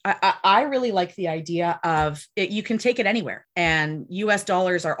I really like the idea of it. You can take it anywhere, and US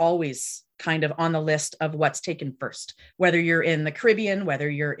dollars are always kind of on the list of what's taken first, whether you're in the Caribbean, whether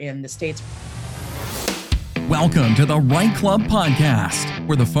you're in the States. Welcome to the Right Club Podcast,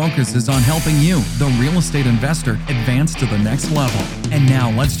 where the focus is on helping you, the real estate investor, advance to the next level. And now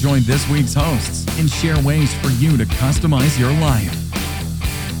let's join this week's hosts and share ways for you to customize your life.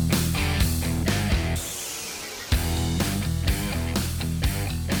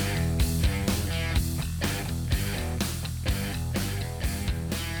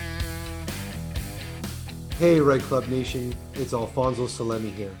 Hey, Right Club Nation, it's Alfonso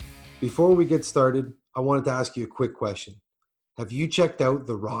Salemi here. Before we get started, I wanted to ask you a quick question. Have you checked out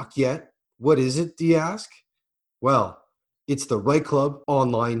The Rock yet? What is it, do you ask? Well, it's the Right Club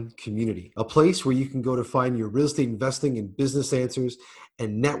online community, a place where you can go to find your real estate investing and business answers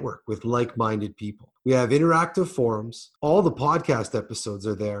and network with like-minded people. We have interactive forums, all the podcast episodes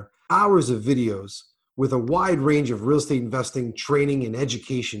are there, hours of videos with a wide range of real estate investing, training, and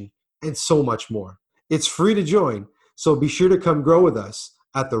education, and so much more. It's free to join, so be sure to come grow with us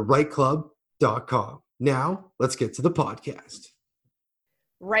at therightclub.com. Now, let's get to the podcast.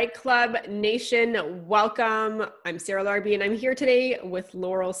 Right Club Nation, welcome. I'm Sarah Larby, and I'm here today with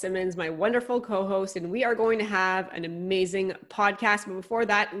Laurel Simmons, my wonderful co-host, and we are going to have an amazing podcast. But before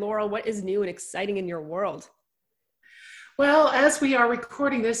that, Laurel, what is new and exciting in your world? Well, as we are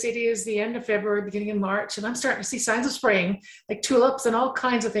recording this, it is the end of February, beginning of March, and I'm starting to see signs of spring, like tulips and all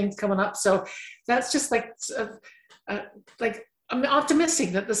kinds of things coming up. So that's just like I'm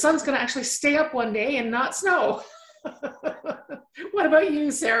optimistic that the sun's going to actually stay up one day and not snow. What about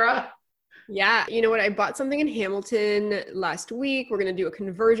you, Sarah? Yeah, you know what? I bought something in Hamilton last week. We're going to do a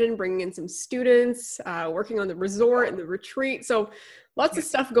conversion, bringing in some students, working on the resort and the retreat. So lots of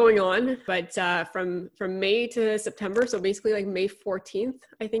stuff going on, but from May to September, so basically like May 14th,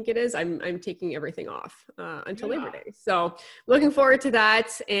 I think it is, I'm taking everything off until Labor Day. So looking forward to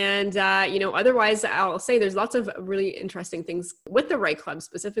that. And, otherwise I'll say there's lots of really interesting things with the Right Club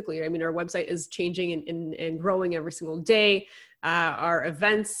specifically. I mean, our website is changing and growing every single day. Our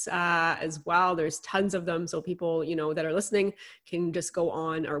events as well, there's tons of them. So people, that are listening can just go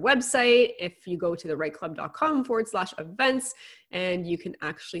on our website. If you go to therightclub.com/events, and you can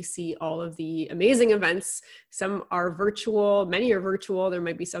actually see all of the amazing events. Some are virtual, many are virtual. There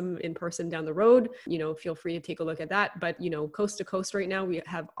might be some in person down the road. Feel free to take a look at that. But, coast to coast right now, we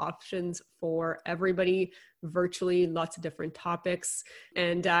have options for everybody virtually, lots of different topics.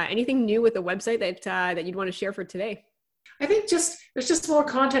 And anything new with the website that you'd want to share for today? I think there's just more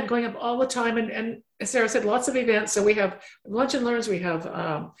content going up all the time. And as Sarah said, lots of events. So we have lunch and learns, we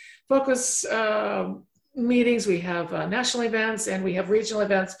have focus meetings, we have national events, and we have regional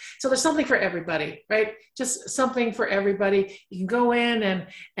events. So there's something for everybody, right? Just something for everybody. You can go in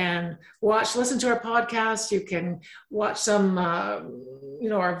and listen to our podcast. You can watch some,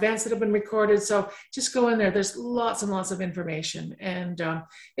 our events that have been recorded. So just go in there. There's lots and lots of information. And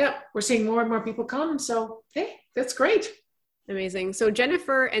we're seeing more and more people come. So, hey, that's great. Amazing. So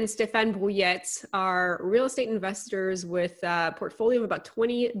Jennifer and Stéphane Brouillette are real estate investors with a portfolio of about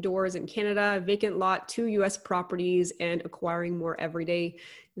 20 doors in Canada, vacant lot, 2 US properties, and acquiring more every day.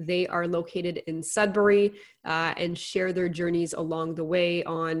 They are located in Sudbury and share their journeys along the way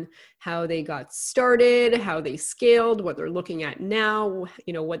on how they got started, how they scaled, what they're looking at now,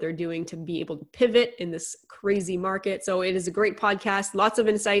 what they're doing to be able to pivot in this crazy market. So it is a great podcast, lots of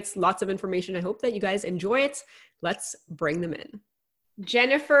insights, lots of information. I hope that you guys enjoy it. Let's bring them in.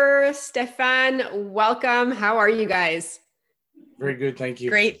 Jennifer, Stéphane, welcome. How are you guys? Very good. Thank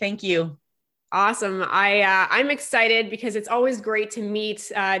you. Great. Thank you. Awesome. I'm excited because it's always great to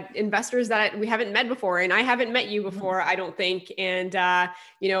meet investors that we haven't met before, and I haven't met you before, I don't think. And,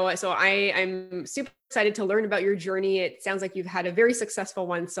 so I'm super excited to learn about your journey. It sounds like you've had a very successful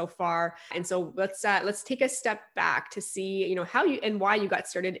one so far. And so let's take a step back to see, how you and why you got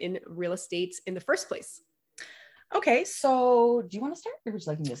started in real estate in the first place. Okay. So do you want to start, or would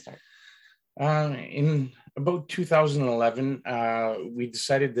you like me to start? In about 2011, we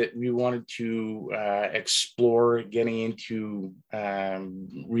decided that we wanted to explore getting into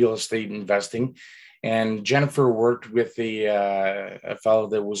real estate investing. And Jennifer worked with a fellow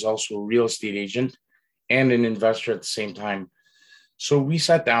that was also a real estate agent and an investor at the same time. So we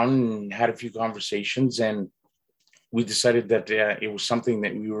sat down and had a few conversations, and we decided that it was something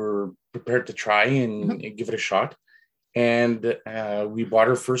that we were prepared to try and give it a shot. And we bought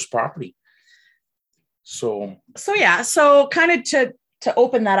our first property. So kind of to to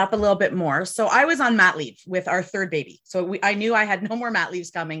open that up a little bit more. So I was on mat leave with our third baby. So I knew I had no more mat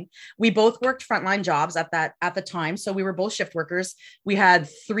leaves coming. We both worked frontline jobs at the time. So we were both shift workers. We had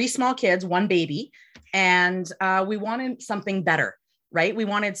 3 small kids, 1 baby, and we wanted something better, right? We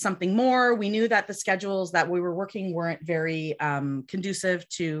wanted something more. We knew that the schedules that we were working weren't very conducive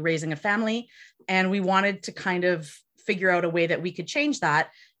to raising a family. And we wanted to kind of figure out a way that we could change that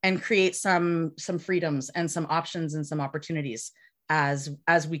and create some freedoms and some options and some opportunities as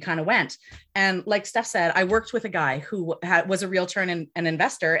we kind of went. And like Steph said, I worked with a guy who was a realtor and an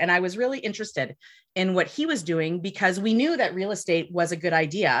investor, and I was really interested in what he was doing because we knew that real estate was a good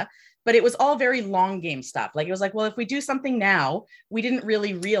idea, but it was all very long game stuff. Like it was like, well, if we do something now, we didn't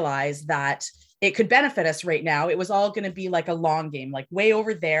really realize that it could benefit us right now. It was all going to be like a long game, like way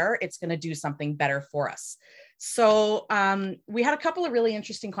over there, it's going to do something better for us. So we had a couple of really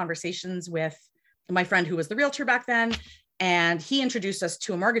interesting conversations with my friend who was the realtor back then. And he introduced us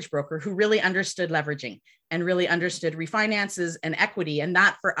to a mortgage broker who really understood leveraging and really understood refinances and equity. And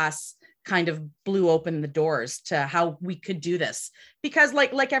that for us kind of blew open the doors to how we could do this. Because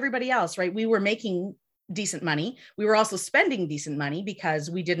like everybody else, right? We were making decent money. We were also spending decent money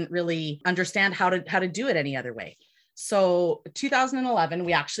because we didn't really understand how to do it any other way. So 2011,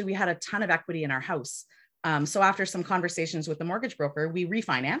 we had a ton of equity in our house. So after some conversations with the mortgage broker, we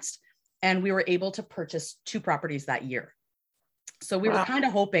refinanced and we were able to purchase 2 properties that year. So we were kind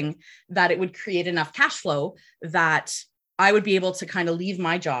of hoping that it would create enough cash flow that I would be able to kind of leave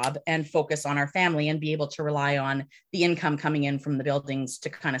my job and focus on our family and be able to rely on the income coming in from the buildings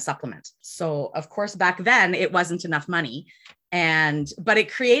to kind of supplement. So of course, back then it wasn't enough money. But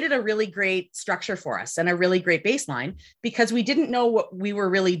it created a really great structure for us and a really great baseline because we didn't know what we were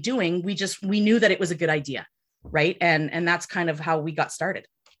really doing. We knew that it was a good idea. Right. And that's kind of how we got started.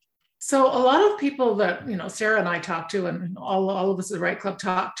 So a lot of people that, Sarah and I talk to, and all of us at the Right Club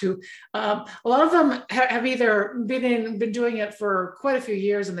talk to, a lot of them have either been doing it for quite a few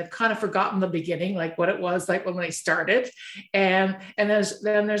years and they've kind of forgotten the beginning, like what it was like when they started. And there's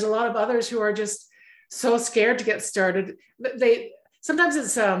a lot of others who are just so scared to get started. Sometimes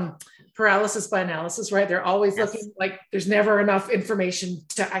it's paralysis by analysis, right? They're always looking like there's never enough information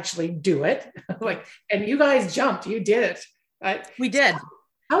to actually do it. And you guys jumped, you did it. Right? We did.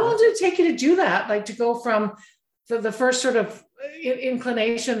 How long did it take you to do that? Like to go from the first sort of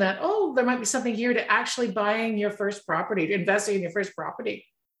inclination that, there might be something here to actually buying your first property, to investing in your first property?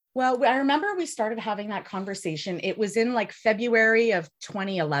 Well, I remember we started having that conversation. It was in like February of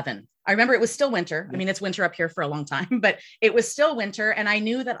 2011. I remember it was still winter. I mean, it's winter up here for a long time, but it was still winter. And I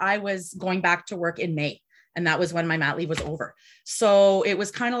knew that I was going back to work in May. And that was when my mat leave was over. So it was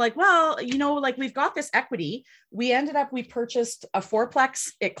kind of like, well, we've got this equity. We purchased a 4-plex.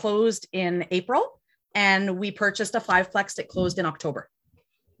 It closed in April. And we purchased a 5-plex. It closed in October.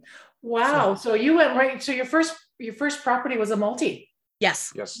 Wow. So you went right. So your first property was a multi.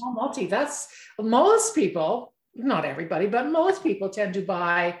 Yes. Small multi. That's most people, not everybody, but most people tend to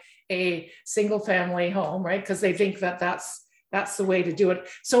buy a single family home, right? Because they think that's the way to do it.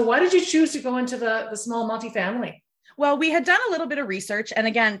 So why did you choose to go into the small multifamily? Well, we had done a little bit of research. And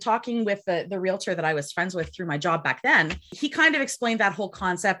again, talking with the realtor that I was friends with through my job back then, he kind of explained that whole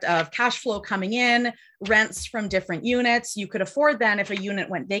concept of cash flow coming in, rents from different units. You could afford then if a unit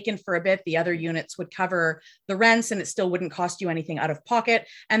went vacant for a bit, the other units would cover the rents and it still wouldn't cost you anything out of pocket.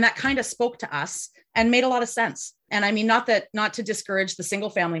 And that kind of spoke to us and made a lot of sense. And I mean, not to discourage the single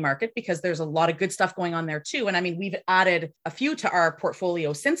family market, because there's a lot of good stuff going on there too. And I mean, we've added a few to our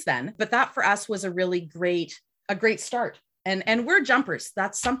portfolio since then, but that for us was a really great start. And we're jumpers.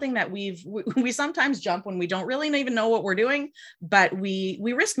 That's something that we sometimes jump when we don't really even know what we're doing, but we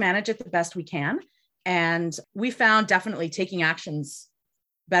risk manage it the best we can. And we found definitely taking actions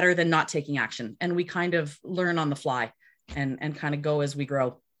better than not taking action. And we kind of learn on the fly and kind of go as we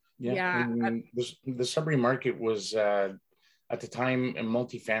grow. Yeah. The Sudbury market was, at the time,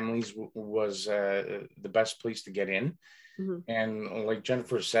 multifamilies was the best place to get in. Mm-hmm. And like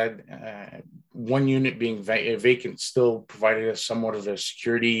Jennifer said, one unit being vacant still provided us somewhat of a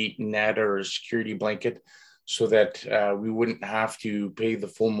security net or a security blanket so that we wouldn't have to pay the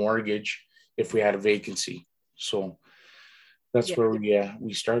full mortgage if we had a vacancy. So that's where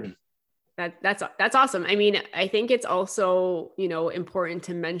we started. That's awesome. I mean, I think it's also, important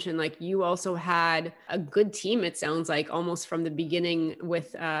to mention, like, you also had a good team, it sounds like, almost from the beginning,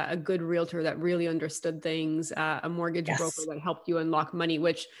 with a good realtor that really understood things, a mortgage broker that helped you unlock money,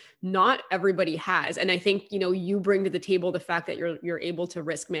 which not everybody has. And I think, you bring to the table the fact that you're able to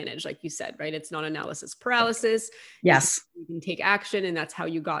risk manage, like you said, right? It's not analysis paralysis. Yes. You can take action, and that's how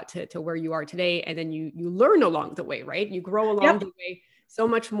you got to where you are today. And then you learn along the way, right? You grow along the way. so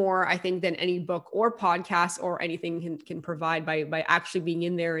much more, I think, than any book or podcast or anything can provide by actually being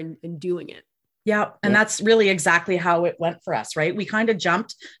in there and doing it. Yeah. And that's really exactly how it went for us, right? We kind of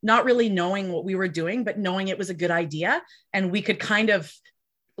jumped, not really knowing what we were doing, but knowing it was a good idea. And we could kind of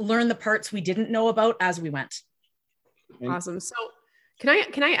learn the parts we didn't know about as we went. Awesome. So can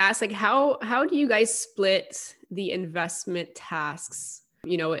I ask, like, how do you guys split the investment tasks?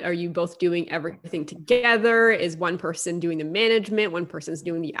 You know, are you both doing everything together? Is one person doing the management? One person's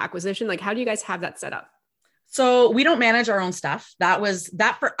doing the acquisition? Like, how do you guys have that set up? So we don't manage our own stuff. That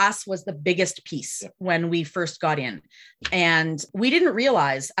for us was the biggest piece when we first got in. And we didn't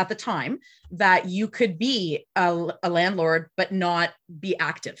realize at the time that you could be a landlord, but not be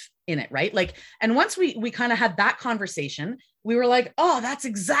active in it, right? Like, and once we kind of had that conversation, we were like, oh, that's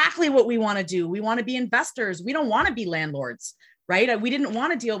exactly what we want to do. We want to be investors. We don't want to be landlords. Right? We didn't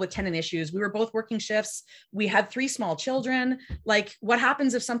want to deal with tenant issues. We were both working shifts. We had 3 small children. Like, what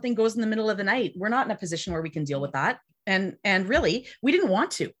happens if something goes in the middle of the night? We're not in a position where we can deal with that. And really, we didn't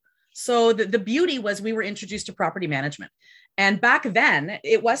want to. So the beauty was we were introduced to property management. And back then,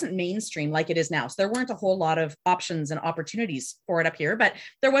 it wasn't mainstream like it is now. So there weren't a whole lot of options and opportunities for it up here. But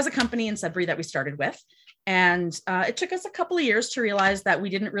there was a company in Sudbury that we started with. And it took us a couple of years to realize that we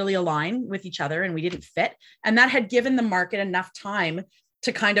didn't really align with each other and we didn't fit. And that had given the market enough time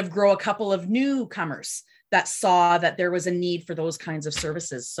to kind of grow a couple of newcomers that saw that there was a need for those kinds of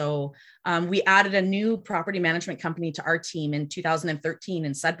services. So we added a new property management company to our team in 2013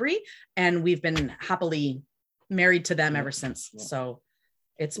 in Sudbury, and we've been happily married to them ever since. So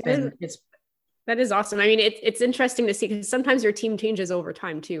that is awesome. I mean, it's interesting to see, because sometimes your team changes over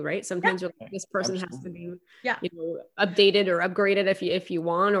time too, right? Sometimes you're like, this person has to be, updated or upgraded if you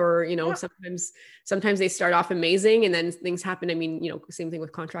want, or, sometimes they start off amazing and then things happen. I mean, same thing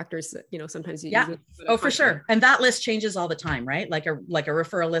with contractors, sometimes for sure. And that list changes all the time, right? Like a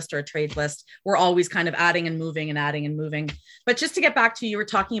referral list or a trade list. We're always kind of adding and moving. But just to get back to, you were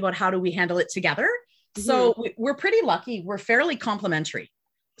talking about how do we handle it together? Mm-hmm. So we're pretty lucky. We're fairly complementary.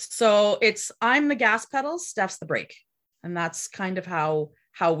 So I'm the gas pedal, Steph's the brake. And that's kind of how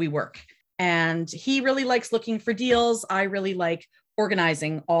we work. And he really likes looking for deals. I really like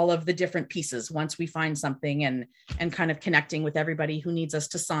organizing all of the different pieces once we find something, and kind of connecting with everybody who needs us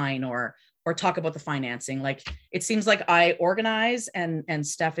to sign or talk about the financing. Like, it seems like I organize and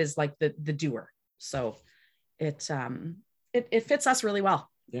Steph is like the doer. So it fits us really well.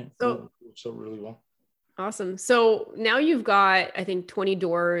 Yeah. So really well. Awesome. So now you've got, I think, 20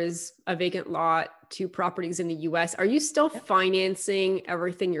 doors, a vacant lot, 2 properties in the US. Are you still financing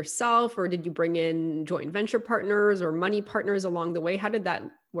everything yourself, or did you bring in joint venture partners or money partners along the way? How did that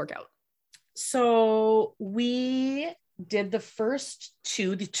work out? So we did the first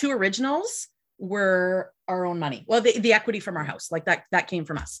 2. The 2 originals were our own money. Well, the equity from our house, like that came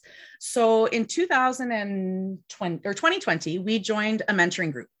from us. So in 2020, we joined a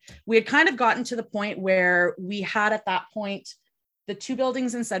mentoring group. We had kind of gotten to the point where we had at that point the 2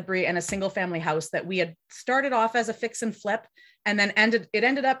 buildings in Sudbury and a single family house that we had started off as a fix and flip, and then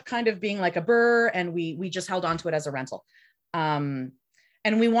ended up kind of being like a BRRRR, and we just held on to it as a rental. And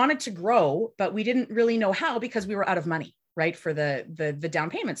we wanted to grow, but we didn't really know how, because we were out of money, right, for the down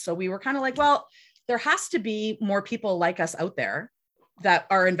payments. So we were kind of like, well, there has to be more people like us out there that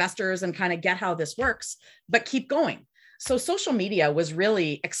are investors and kind of get how this works, but keep going. So social media was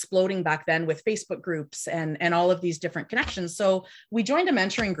really exploding back then with Facebook groups and all of these different connections. So we joined a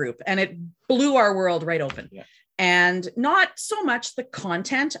mentoring group, and it blew our world right open. Yeah. And not so much the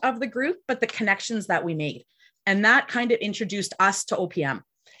content of the group, but the connections that we made. And that kind of introduced us to OPM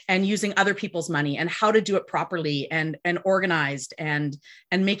and using other people's money and how to do it properly and organized and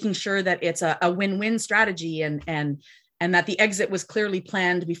making sure that it's a win-win strategy and that the exit was clearly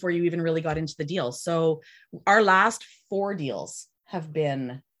planned before you even really got into the deal. So our last 4 deals have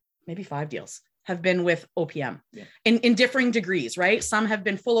been, maybe 5 deals, have been with OPM in differing degrees, right? Some have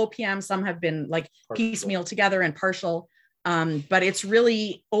been full OPM, some have been like piecemeal together and partial. But it's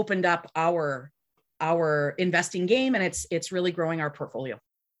really opened up our investing game, and it's really growing our portfolio.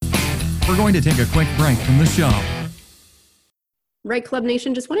 We're going to take a quick break from the show. Right, Club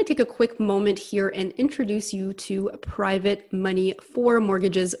Nation, just want to take a quick moment here and introduce you to Private Money for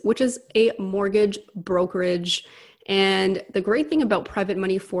Mortgages, which is a mortgage brokerage. And the great thing about Private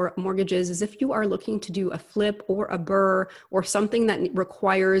Money for Mortgages is if you are looking to do a flip or a BRRRR or something that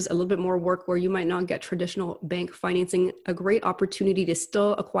requires a little bit more work where you might not get traditional bank financing, a great opportunity to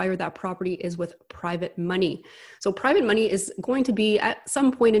still acquire that property is with Private Money. So Private Money is going to be at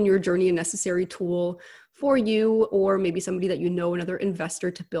some point in your journey a necessary tool for you, or maybe somebody that you know, another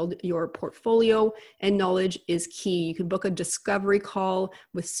investor, to build your portfolio. And knowledge is key. You can book a discovery call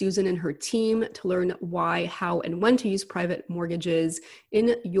with Susan and her team to learn why, how, and when to use private mortgages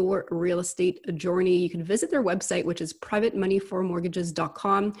in your real estate journey. You can visit their website, which is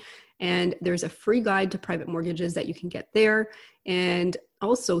privatemoneyformortgages.com. And there's a free guide to private mortgages that you can get there. And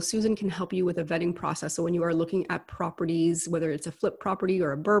also, Susan can help you with a vetting process. So when you are looking at properties, whether it's a flip property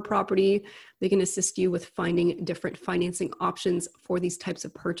or a BRRRR property, they can assist you with finding different financing options for these types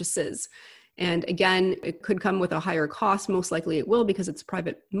of purchases. And again, it could come with a higher cost. Most likely it will, because it's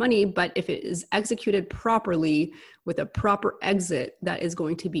private money. But if it is executed properly with a proper exit, that is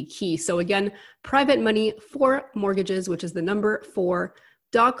going to be key. So again, Private Money for Mortgages, which is the number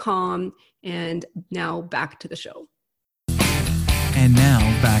 4.com. And now back to the show. And now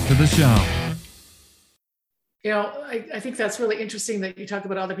back to the show. You know, I think that's really interesting that you talk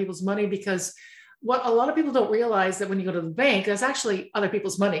about other people's money, because what a lot of people don't realize, that when you go to the bank, that's actually other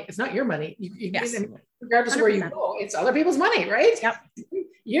people's money. It's not your money. Yes. Regardless of where you go, it's other people's money, right? Yep.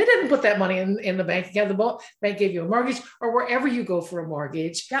 You didn't put that money in the bank. Again, the bank gave you a mortgage, or wherever you go for a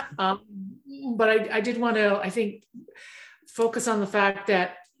mortgage. Yep. But I did want to, I think, focus on the fact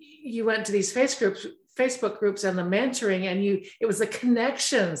that you went to these Facebook groups and the mentoring, and it was the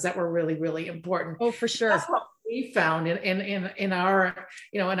connections that were really, really important. Oh, for sure. That's what we found in our,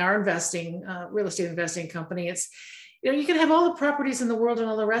 in our investing, real estate investing company. It's, you can have all the properties in the world and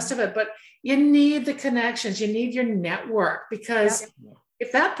all the rest of it, but you need the connections, you need your network, because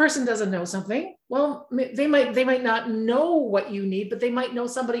if that person doesn't know something, well, they might not know what you need, but they might know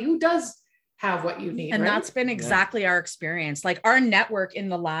somebody who does have what you need. And right? that's been exactly our experience. Like, our network in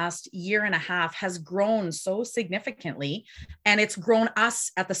the last year and a half has grown so significantly, and it's grown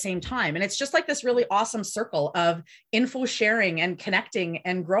us at the same time. And it's just like this really awesome circle of info sharing and connecting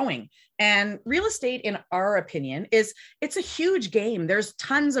and growing. And real estate, in our opinion, it's a huge game. There's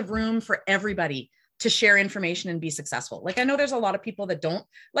tons of room for everybody to share information and be successful. Like, I know there's a lot of people that don't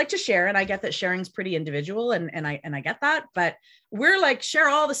like to share, and I get that sharing's pretty individual, and I get that, but we're like, share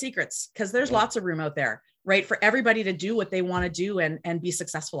all the secrets, because there's lots of room out there, right, for everybody to do what they want to do and be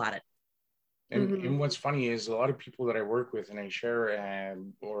successful at it. And what's funny is, a lot of people that I work with and I share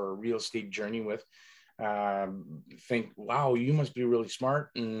or real estate journey with think, wow, you must be really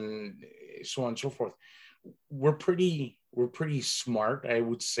smart, and so on and so forth. We're pretty smart, I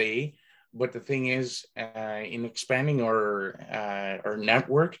would say. But the thing is, in expanding our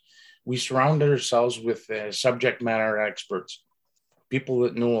network, we surround ourselves with subject matter experts, people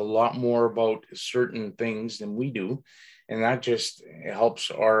that know a lot more about certain things than we do. And that just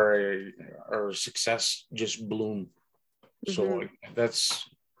helps our success just bloom. So that's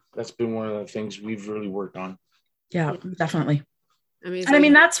been one of the things we've really worked on. Yeah, definitely. Amazing. And I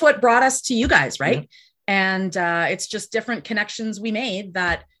mean, that's what brought us to you guys, right? Yeah. And it's just different connections we made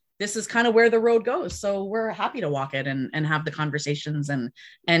that this is kind of where the road goes. So we're happy to walk it and have the conversations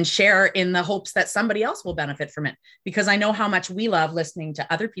and share, in the hopes that somebody else will benefit from it, because I know how much we love listening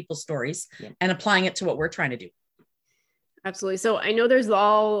to other people's stories and applying it to what we're trying to do. Absolutely. So I know there's a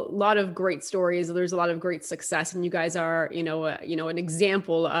lot of great stories. There's a lot of great success, and you guys are, an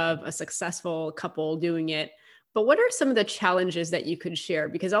example of a successful couple doing it. But what are some of the challenges that you could share?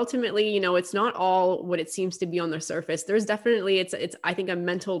 Because ultimately, it's not all what it seems to be on the surface. There's definitely, it's I think, a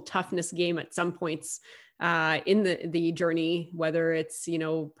mental toughness game at some points in the journey, whether it's,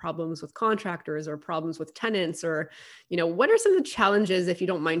 problems with contractors or problems with tenants, or, what are some of the challenges, if you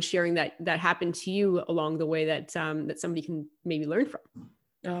don't mind sharing, that happened to you along the way that somebody can maybe learn from?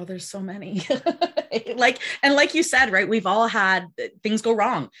 Oh, there's so many. like you said, right, we've all had things go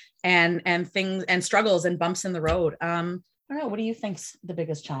wrong and things and struggles and bumps in the road. I don't know, what do you think's the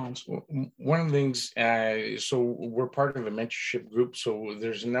biggest challenge? One of the things, so we're part of a mentorship group, so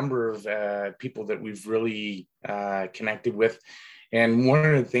there's a number of people that we've really connected with, and one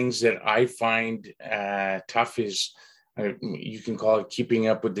of the things that I find tough is, you can call it keeping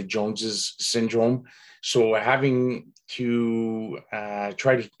up with the Joneses syndrome. So having to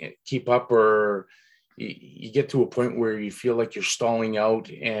try to keep up, or you get to a point where you feel like you're stalling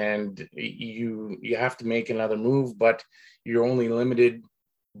out, and you have to make another move, but you're only limited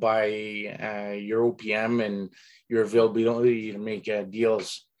by your OPM and your availability to make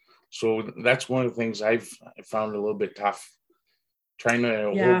deals. So that's one of the things I found a little bit tough, trying to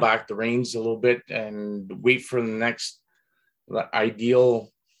hold back the reins a little bit and wait for the next ideal,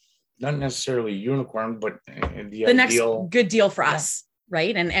 not necessarily unicorn, but the ideal, next good deal for us.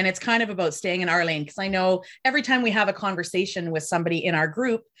 right? And it's kind of about staying in our lane, because I know every time we have a conversation with somebody in our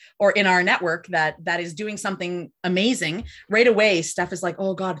group or in our network that is doing something amazing, right away Steph is like,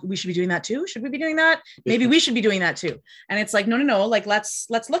 oh God, we should be doing that too. Should we be doing that? Maybe we should be doing that too. And it's like, no, like let's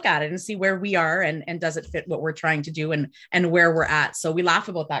look at it and see where we are and does it fit what we're trying to do and where we're at. So we laugh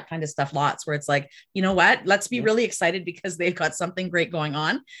about that kind of stuff lots, where it's like, you know what, let's be really excited because they've got something great going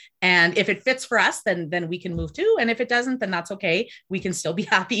on. And if it fits for us, then we can move too. And if it doesn't, then that's okay. We can still be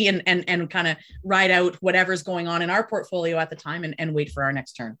happy and kind of ride out whatever's going on in our portfolio at the time and wait for our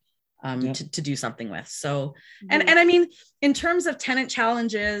next turn to do something with. So, and I mean, in terms of tenant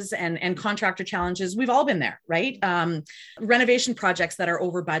challenges and contractor challenges, we've all been there, right? Renovation projects that are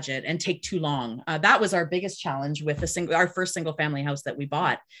over budget and take too long. That was our biggest challenge with our first single family house that we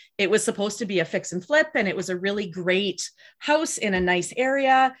bought. It was supposed to be a fix and flip, and it was a really great house in a nice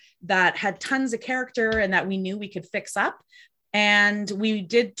area that had tons of character and that we knew we could fix up. And we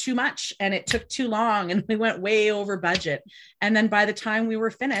did too much and it took too long and we went way over budget. And then by the time we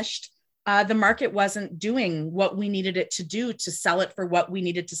were finished, the market wasn't doing what we needed it to do to sell it for what we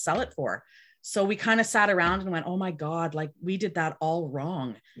needed to sell it for. So we kind of sat around and went, oh my God, like we did that all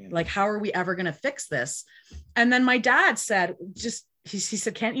wrong. Yeah. Like, how are we ever going to fix this? And then my dad said, he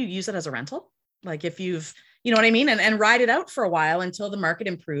said, can't you use it as a rental? Like if you've, you know what I mean? And ride it out for a while until the market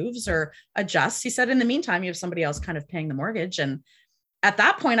improves or adjusts. He said, in the meantime, you have somebody else kind of paying the mortgage. And at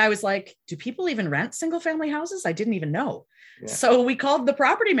that point I was like, do people even rent single family houses? I didn't even know. Yeah. So we called the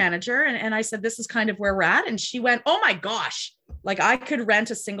property manager and I said, this is kind of where we're at. And she went, oh my gosh, like I could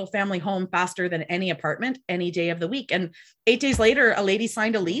rent a single family home faster than any apartment any day of the week. And 8 days later, a lady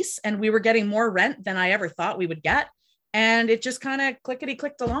signed a lease and we were getting more rent than I ever thought we would get. And it just kind of clickety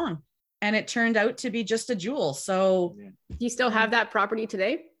clicked along. And it turned out to be just a jewel. So do you still have that property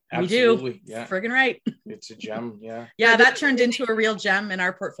today? Absolutely. We do. Yeah. Friggin' right. It's a gem. Yeah. Yeah. That turned into a real gem in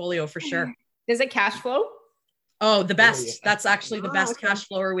our portfolio for sure. Does it cash flow? Oh, the best. Oh, yeah. That's actually the best cash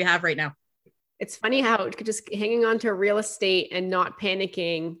flower we have right now. It's funny how just hanging on to real estate and not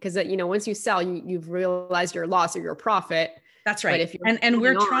panicking. Cause you know, once you sell, you've realized your loss or your profit. That's right. But if and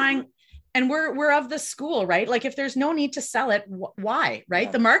we're trying, and we're of the school, right? Like if there's no need to sell it, why, right?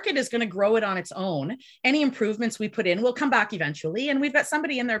 Yeah. The market is going to grow it on its own. Any improvements we put in will come back eventually. And we've got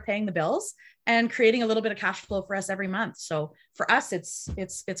somebody in there paying the bills and creating a little bit of cash flow for us every month. So for us,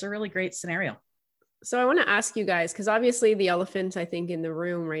 it's a really great scenario. So I want to ask you guys, because obviously the elephant, I think, in the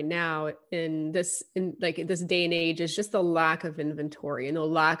room right now in this day and age is just the lack of inventory and the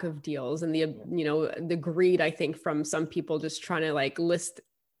lack of deals and the greed, I think, from some people just trying to like list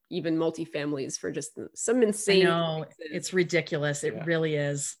even multifamilies for just some insane. No, it's ridiculous. It really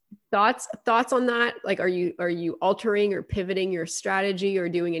is. Thoughts on that? Like, are you altering or pivoting your strategy or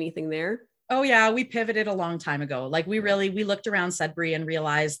doing anything there? Oh yeah, we pivoted a long time ago. Like we looked around Sudbury and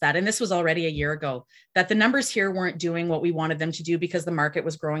realized that, and this was already a year ago, that the numbers here weren't doing what we wanted them to do because the market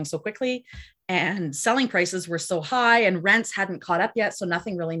was growing so quickly and selling prices were so high and rents hadn't caught up yet. So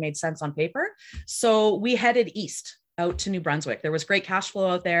nothing really made sense on paper. So we headed east out to New Brunswick. There was great cash flow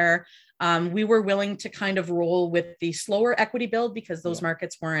out there. We were willing to kind of roll with the slower equity build because those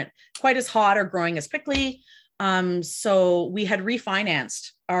markets weren't quite as hot or growing as quickly. So we had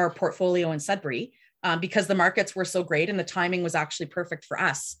refinanced our portfolio in Sudbury because the markets were so great and the timing was actually perfect for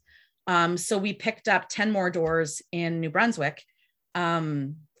us. So we picked up 10 more doors in New Brunswick.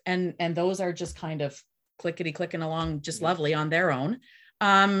 And those are just kind of clickety clicking along just lovely on their own.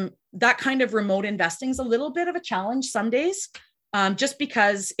 That kind of remote investing is a little bit of a challenge some days, just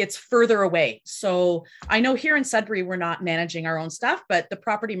because it's further away. So I know here in Sudbury, we're not managing our own stuff, but the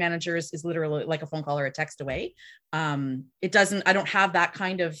property managers is literally like a phone call or a text away. I don't have that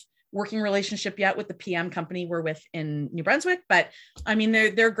kind of working relationship yet with the PM company we're with in New Brunswick, but I mean,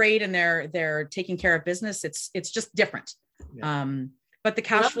 they're great and they're taking care of business. It's just different. Yeah. But the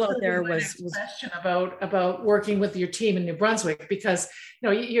cash flow there was question about working with your team in New Brunswick, because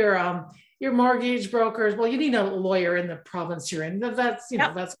your mortgage brokers, well, you need a lawyer in the province you're in. That's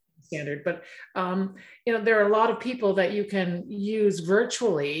that's standard. But there are a lot of people that you can use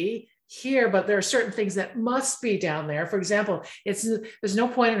virtually here, but there are certain things that must be down there. For example, there's no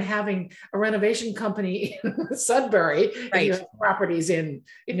point in having a renovation company in Sudbury if you have properties in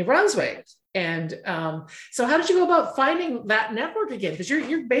New Brunswick. And so how did you go about finding that network again? Because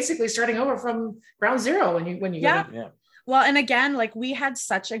you're basically starting over from ground zero when you Well, and again, like we had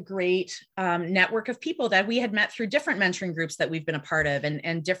such a great network of people that we had met through different mentoring groups that we've been a part of,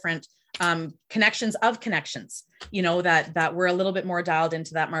 and different connections of connections, you know, that were a little bit more dialed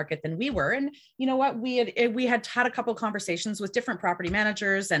into that market than we were. And you know what, we had had a couple of conversations with different property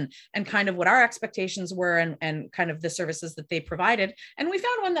managers and kind of what our expectations were, and kind of the services that they provided. And we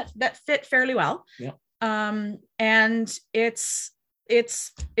found one that fit fairly well. Yeah. And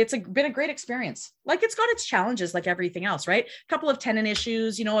been a great experience. Like, it's got its challenges like everything else, right? A couple of tenant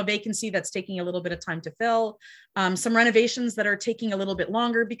issues, you know, a vacancy that's taking a little bit of time to fill, some renovations that are taking a little bit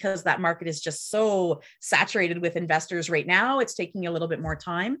longer because that market is just so saturated with investors right now. It's taking a little bit more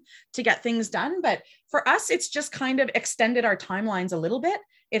time to get things done. But for us, it's just kind of extended our timelines a little bit.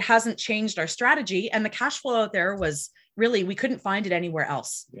 It hasn't changed our strategy. And the cash flow out there was really, we couldn't find it anywhere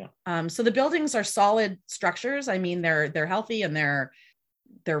else. Yeah. So the buildings are solid structures. I mean, they're healthy and they're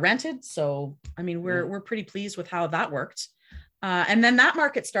rented. So, I mean, we're pretty pleased with how that worked. And then that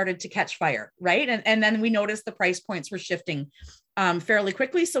market started to catch fire, right? And then we noticed the price points were shifting fairly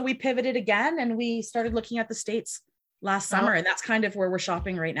quickly. So we pivoted again and we started looking at the States last summer. And that's kind of where we're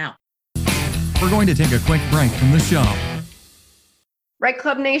shopping right now. We're going to take a quick break from the show. Right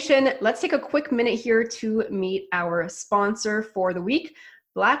Club Nation, let's take a quick minute here to meet our sponsor for the week,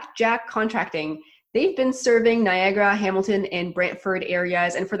 Blackjack Contracting. They've been serving Niagara, Hamilton, and Brantford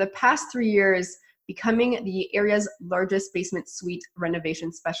areas, and for the past 3 years, becoming the area's largest basement suite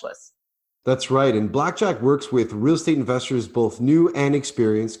renovation specialist. That's right. And Blackjack works with real estate investors, both new and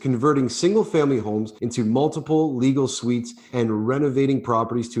experienced, converting single-family homes into multiple legal suites and renovating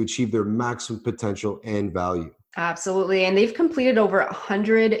properties to achieve their maximum potential and value. Absolutely. And they've completed over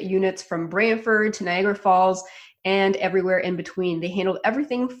 100 units from Brantford to Niagara Falls and everywhere in between. They handled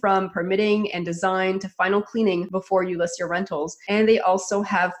everything from permitting and design to final cleaning before you list your rentals. And they also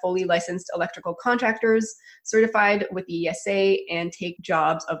have fully licensed electrical contractors certified with the ESA and take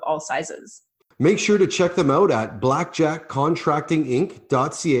jobs of all sizes. Make sure to check them out at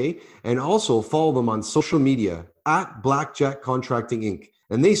blackjackcontractinginc.ca and also follow them on social media at Blackjack Contracting Inc.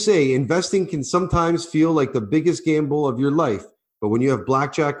 And they say investing can sometimes feel like the biggest gamble of your life, but when you have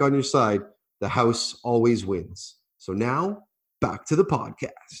Blackjack on your side, the house always wins. So now, back to the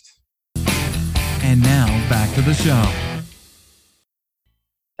podcast. And now, back to the show.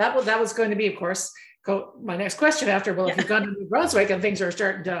 That was going to be, of course, my next question after, well, if you've gone to New Brunswick and things are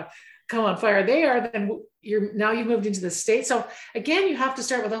starting to come on fire there, then you moved into the States. So again, you have to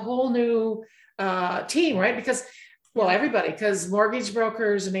start with a whole new team, right? Because mortgage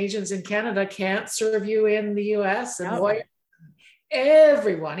brokers and agents in Canada can't serve you in the US, and lawyers,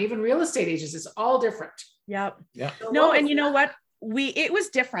 everyone, even real estate agents, it's all different. Yep. Yeah. No, and you know what? It was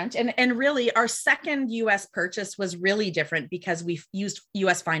different. And really our second US purchase was really different because we used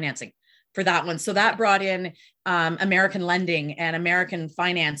US financing for that one. So that brought in American lending and American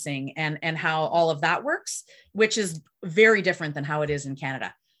financing and how all of that works, which is very different than how it is in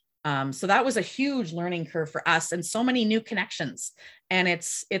Canada. So that was a huge learning curve for us and so many new connections. And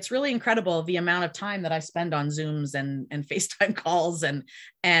it's really incredible the amount of time that I spend on Zooms and FaceTime calls and,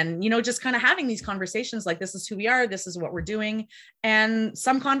 you know, just kind of having these conversations like, this is who we are, this is what we're doing. And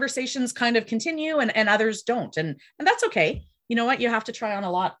some conversations kind of continue and others don't. And that's okay. You know what? You have to try on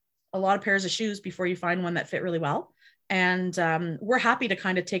a lot of pairs of shoes before you find one that fit really well. And we're happy to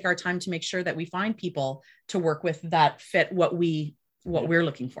kind of take our time to make sure that we find people to work with that fit what we're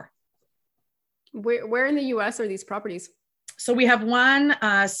looking for. Where in the US are these properties? So we have one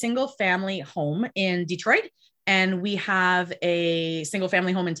single family home in Detroit, and we have a single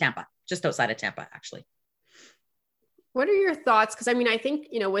family home in Tampa, just outside of Tampa, actually. What are your thoughts? Because I mean, I think,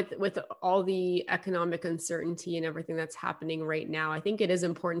 you know, with all the economic uncertainty and everything that's happening right now, I think it is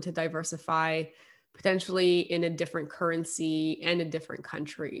important to diversify potentially in a different currency and a different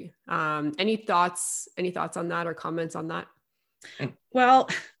country. Any thoughts on that or comments on that? Well,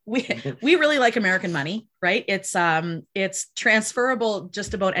 we really like American money, right? It's transferable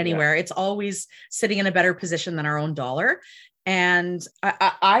just about anywhere. Yeah. It's always sitting in a better position than our own dollar. And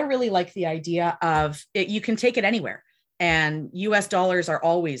I really like the idea of it. You can take it anywhere, and US dollars are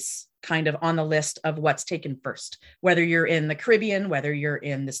always kind of on the list of what's taken first, whether you're in the Caribbean, whether you're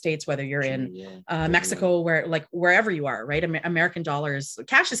in the States, whether you're in Mexico, wherever you are, right? American dollars,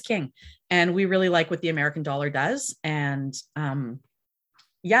 cash is king. And we really like what the American dollar does. And and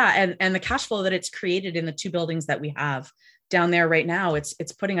the cash flow that it's created in the two buildings that we have down there right now, it's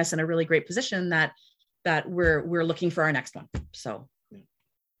putting us in a really great position that we're looking for our next one. So.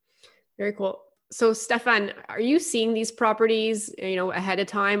 Very cool. So Stefan, are you seeing these properties, you know, ahead of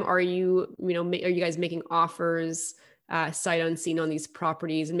time? Are you guys making offers sight unseen on these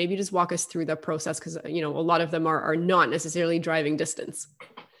properties, and maybe just walk us through the process, because a lot of them are not necessarily driving distance.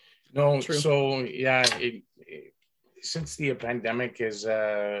 No, True. so yeah, since the pandemic has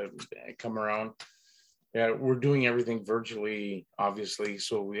come around, yeah, we're doing everything virtually, obviously.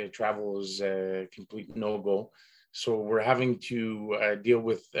 So travel is a complete no-go. So we're having to deal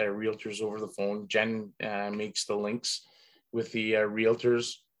with realtors over the phone. Jen makes the links with the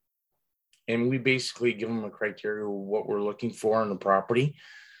realtors, and we basically give them a criteria of what we're looking for in the property.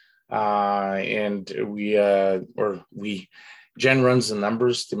 And Jen runs the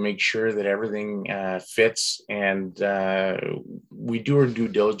numbers to make sure that everything fits, and we do our due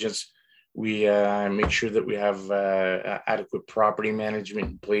diligence. We make sure that we have adequate property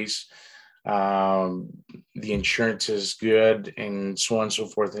management in place. The insurance is good, and so on and so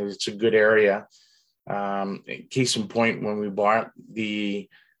forth. And it's a good area. Case in point, when we bought the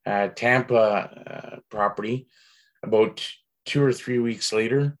Tampa property, about 2 or 3 weeks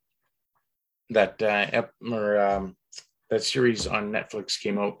later, that series on Netflix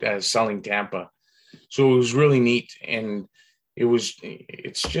came out as Selling Tampa. So it was really neat, and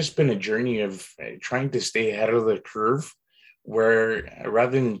it's just been a journey of trying to stay ahead of the curve, where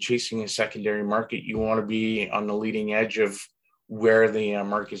rather than chasing a secondary market, you want to be on the leading edge of where the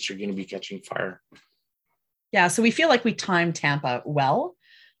markets are going to be catching fire. Yeah, so we feel like we timed Tampa well.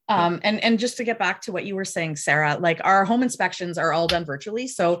 And just to get back to what you were saying, Sarah, like our home inspections are all done virtually.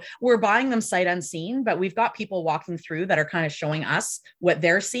 So we're buying them sight unseen, but we've got people walking through that are kind of showing us what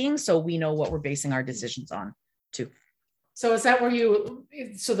they're seeing. So we know what we're basing our decisions on too. So is that where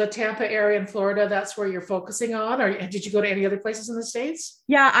so the Tampa area in Florida, that's where you're focusing on, or did you go to any other places in the States?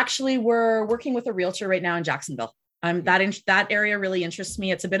 Yeah, actually we're working with a realtor right now in Jacksonville. That area really interests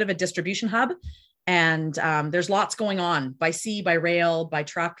me. It's a bit of a distribution hub. And there's lots going on by sea, by rail, by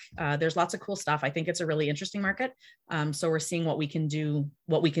truck. There's lots of cool stuff. I think it's a really interesting market. So we're seeing what we can do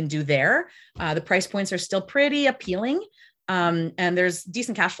there. The price points are still pretty appealing, and there's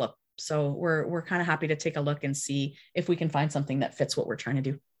decent cash flow. So we're kind of happy to take a look and see if we can find something that fits what we're trying to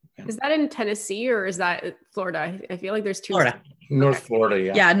do. Is that in Tennessee or is that Florida? I feel like there's two. Florida. North Florida,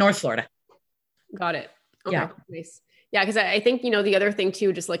 yeah. Yeah, North Florida. Got it. Okay, yeah. Nice. Yeah, because I think, the other thing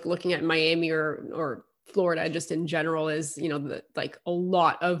too, just like looking at Miami or Florida just in general is, like a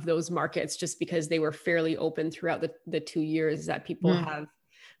lot of those markets, just because they were fairly open throughout the 2 years, that people have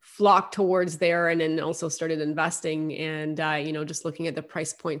flocked towards there, and then also started investing. And, just looking at the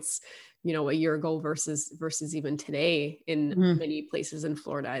price points, a year ago versus even today in many places in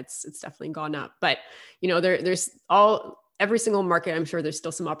Florida, it's definitely gone up. But, there's every single market, I'm sure there's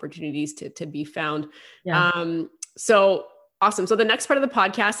still some opportunities to be found. Yeah. So awesome. So the next part of the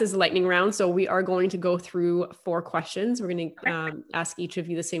podcast is the lightning round. So we are going to go through 4 questions. We're going to ask each of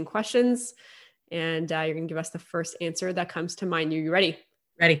you the same questions, and you're going to give us the first answer that comes to mind. Are you ready?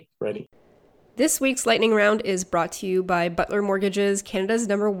 Ready. This week's lightning round is brought to you by Butler Mortgages, Canada's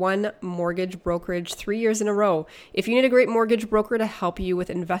 #1 mortgage brokerage 3 years in a row. If you need a great mortgage broker to help you with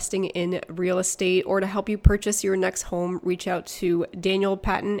investing in real estate or to help you purchase your next home, reach out to Daniel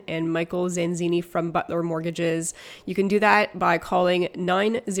Patton and Michael Zanzini from Butler Mortgages. You can do that by calling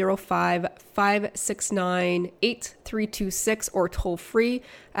 905-569-8326 or toll free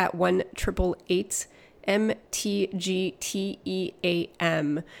at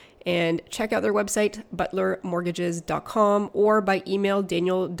 1-888-MTGTEAM. And check out their website, butlermortgages.com, or by email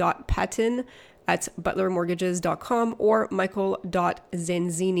daniel.patton@butlermortgages.com or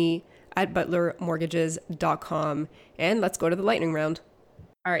michael.zanzini@butlermortgages.com. And let's go to the lightning round.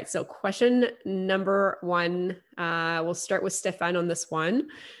 All right, so question number 1. We'll start with Stefan on this one.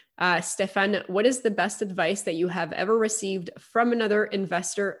 Stefan, what is the best advice that you have ever received from another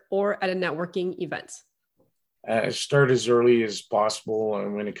investor or at a networking event? Start as early as possible.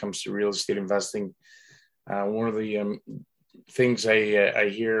 And when it comes to real estate investing, one of the things I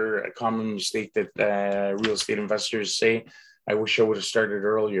hear, a common mistake that real estate investors say, I wish I would have started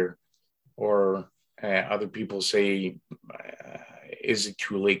earlier. Or other people say, is it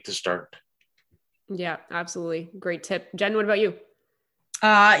too late to start? Yeah, absolutely. Great tip. Jen, what about you?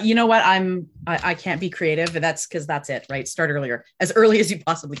 You know what? I can't be creative. That's because that's it, right? Start earlier, as early as you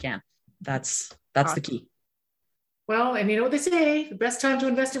possibly can. That's awesome. The key. Well, and you know what they say, the best time to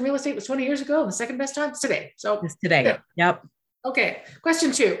invest in real estate was 20 years ago, and the second best time is today. So it's today. Yeah. Yep. Okay.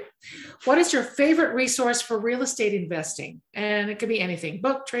 Question 2. What is your favorite resource for real estate investing? And it could be anything: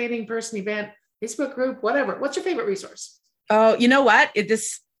 book, training, person, event, Facebook group, whatever. What's your favorite resource? Oh, you know what?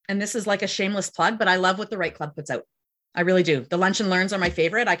 This is like a shameless plug, but I love what the Right Club puts out. I really do. The Lunch and Learns are my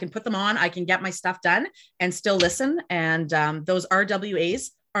favorite. I can put them on. I can get my stuff done and still listen. And those RWAs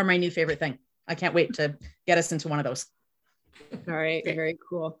are my new favorite thing. I can't wait to get us into one of those. All right. Okay. Very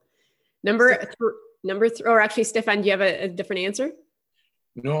cool. Number three, or actually, Stefan, do you have a different answer?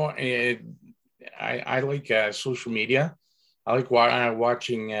 No, I like social media. I like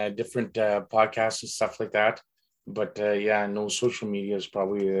watching different podcasts and stuff like that. But no, social media is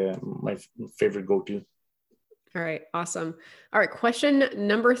probably my favorite go-to. All right. Awesome. All right. Question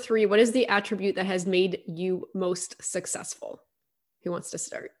number 3. What is the attribute that has made you most successful? Who wants to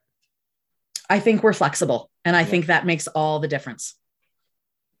start? I think we're flexible. And I think that makes all the difference.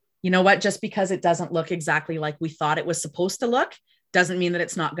 You know what? Just because it doesn't look exactly like we thought it was supposed to look doesn't mean that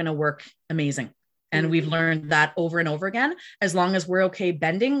it's not going to work amazing. And we've learned that over and over again, as long as we're okay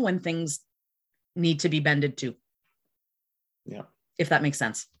bending when things need to be bended too. Yeah. If that makes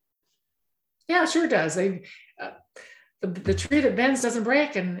sense. Yeah, it sure does. The tree that bends doesn't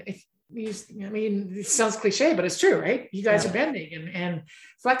break. And it sounds cliche, but it's true, right? You guys are bending and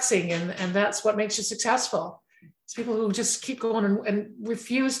flexing, and that's what makes you successful. It's people who just keep going and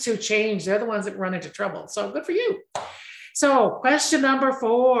refuse to change. They're the ones that run into trouble. So good for you. So question number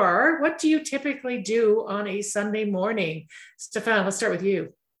 4, what do you typically do on a Sunday morning? Stefan, let's start with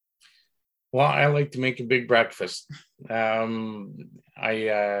you. Well, I like to make a big breakfast. I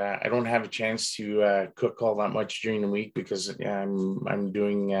don't have a chance to cook all that much during the week because I'm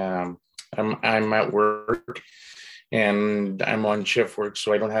at work and I'm on shift work,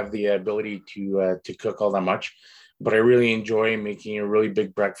 so I don't have the ability to cook all that much. But I really enjoy making a really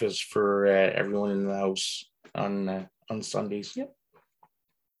big breakfast for everyone in the house on Sundays. Yep.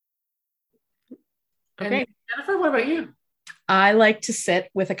 Okay. And Jennifer, what about you? I like to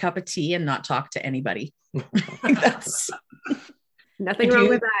sit with a cup of tea and not talk to anybody. That's Nothing wrong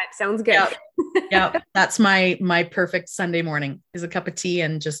with that. Sounds good. yeah. That's my perfect Sunday morning is a cup of tea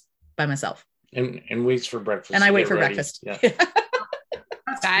and just by myself. And waits for breakfast. And I wait for breakfast. Yeah.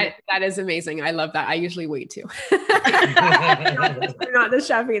 That is amazing. I love that. I usually wait too. You're not the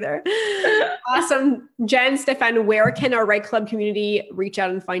chef either. Awesome. Jen, Stefan, where can our Right Club community reach out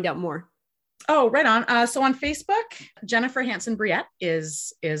and find out more? Oh, right on. So on Facebook, Jennifer Hansen Briette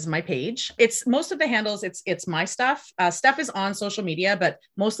is my page. It's most of the handles. It's my stuff. Steph is on social media, but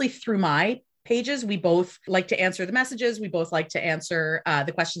mostly through my pages. We both like to answer the messages. We both like to answer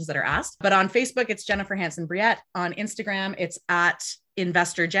the questions that are asked. But on Facebook, it's Jennifer Hansen Briette. On Instagram, it's at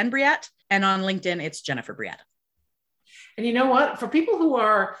Investor Jen Briette. And on LinkedIn, it's Jennifer Briette. And you know what? For people who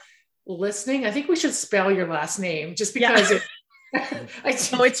are listening, I think we should spell your last name just because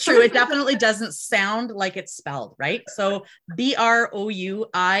No, it's true. It definitely doesn't sound like it's spelled, right? So Brouillette.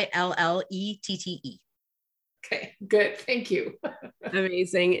 Okay, good. Thank you.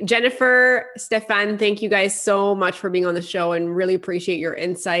 Amazing. Jennifer, Stefan, thank you guys so much for being on the show and really appreciate your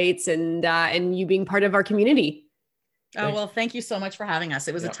insights and you being part of our community. Oh, well, thank you so much for having us.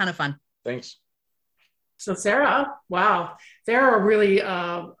 It was a ton of fun. Thanks. So Sarah, wow, they're a really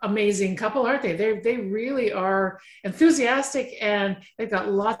amazing couple, aren't they? They really are enthusiastic and they've got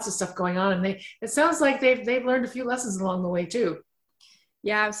lots of stuff going on. And it sounds like they've learned a few lessons along the way too.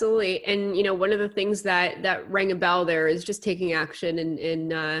 Yeah, absolutely. And, one of the things that rang a bell there is just taking action and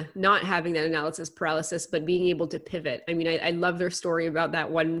not having that analysis paralysis, but being able to pivot. I mean, I love their story about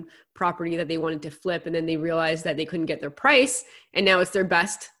that one property that they wanted to flip and then they realized that they couldn't get their price and now it's their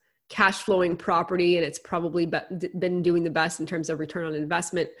best cash flowing property. And it's probably been doing the best in terms of return on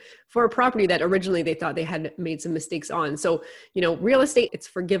investment for a property that originally they thought they had made some mistakes on. So, real estate, it's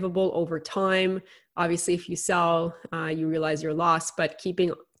forgivable over time. Obviously, if you sell, you realize your loss, but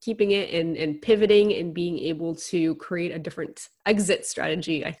keeping it and pivoting and being able to create a different exit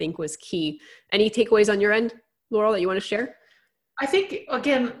strategy, I think was key. Any takeaways on your end, Laurel, that you want to share? I think,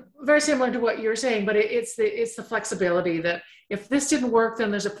 again, very similar to what you're saying, but it's the flexibility that if this didn't work, then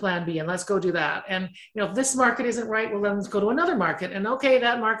there's a plan B and let's go do that. And, if this market isn't right, well, then let's go to another market. And okay,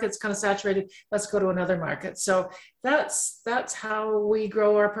 that market's kind of saturated. Let's go to another market. So that's how we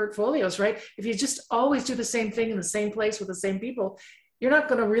grow our portfolios, right? If you just always do the same thing in the same place with the same people, you're not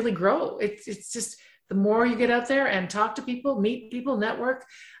going to really grow. It's just the more you get out there and talk to people, meet people, network,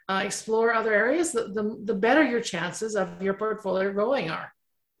 explore other areas, the better your chances of your portfolio growing are.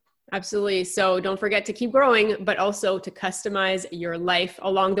 Absolutely. So don't forget to keep growing, but also to customize your life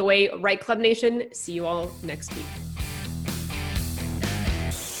along the way. Right Club Nation, see you all next week.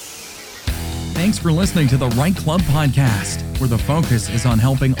 Thanks for listening to the Right Club Podcast, where the focus is on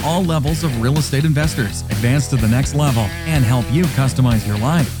helping all levels of real estate investors advance to the next level and help you customize your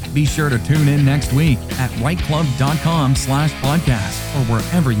life. Be sure to tune in next week at rightclub.com/podcast or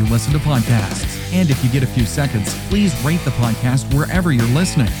wherever you listen to podcasts. And if you get a few seconds, please rate the podcast wherever you're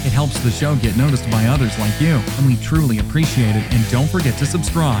listening. It helps the show get noticed by others like you, and we truly appreciate it. And don't forget to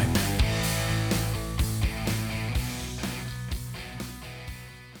subscribe.